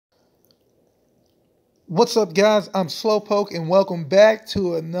What's up, guys? I'm Slowpoke, and welcome back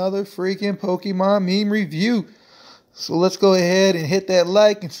to another freaking Pokemon meme review. So let's go ahead and hit that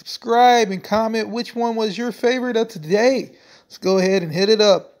like and subscribe and comment which one was your favorite of today. Let's go ahead and hit it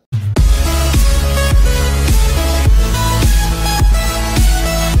up.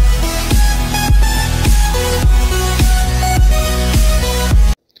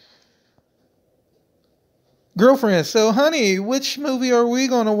 Girlfriend, so honey, which movie are we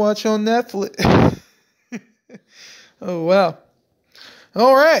going to watch on Netflix? Oh, wow.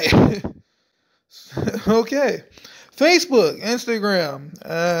 All right. Okay. Facebook, Instagram.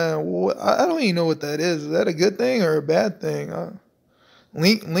 I don't even know what that is. Is that a good thing or a bad thing?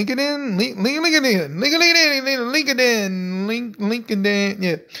 LinkedIn.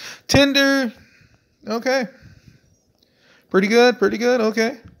 Yeah. Tinder. Okay. Pretty good.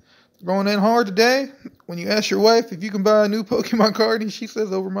 Okay. Going in hard today. When you ask your wife if you can buy a new Pokemon card and she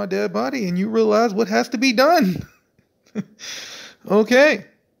says over my dead body, and you realize what has to be done. Okay.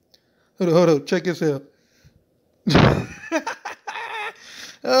 Hold on. Check this out.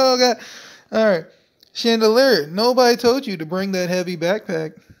 Oh, God. All right. Chandelier. Nobody told you to bring that heavy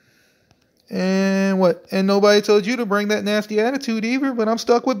backpack. And what? And nobody told you to bring that nasty attitude either, but I'm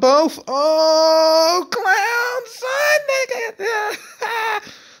stuck with both. Oh, clown son.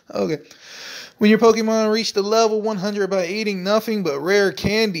 Okay. When your Pokemon reach the level 100 by eating nothing but rare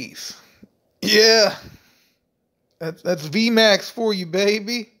candies. Yeah. That's VMAX for you,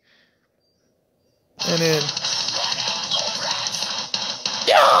 baby. And then...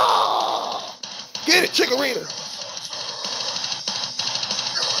 Yeah! Get it, Chikorita!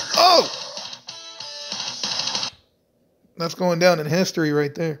 Oh! That's going down in history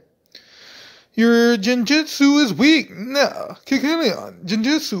right there. Your Genjutsu is weak. No, Kikilion.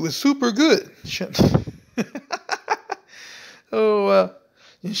 Genjutsu is super good. Oh,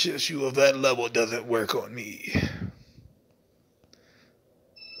 Genjutsu of that level doesn't work on me.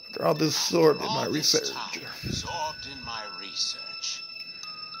 They're all absorbed in my research.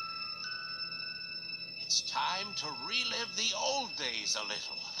 It's time to relive the old days a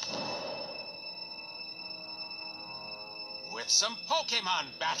little. With some Pokemon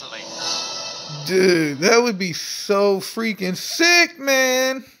battling. Dude, that would be so freaking sick,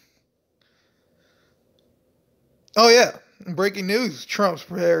 man. Oh, yeah. Breaking news. Trump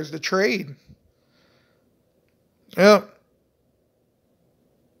prepares to trade. Yep.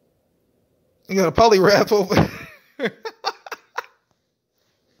 You got a Poliwrath over there.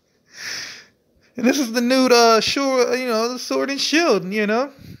 And this is the new, the Sword and Shield,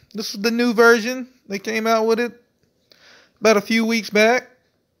 This is the new version. They came out with it about a few weeks back.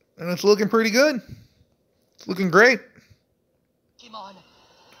 And it's looking pretty good. It's looking great. Pokemon,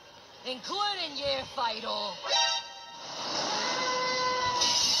 including you, Fighter.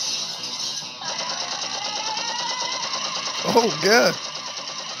 Oh, God.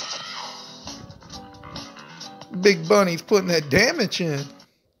 Big Bunny's putting that damage in.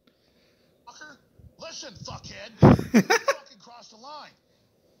 Fucker, listen, fuckhead. You fucking crossed the line.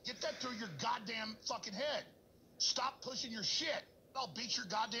 Get that through your goddamn fucking head. Stop pushing your shit. I'll beat your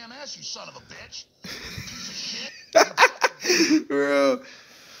goddamn ass, you son of a bitch. You piece of shit. Bro.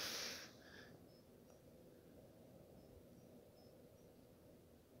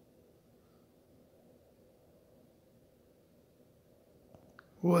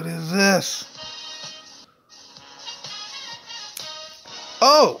 What is this?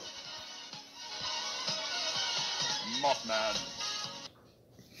 Oh! Mothman.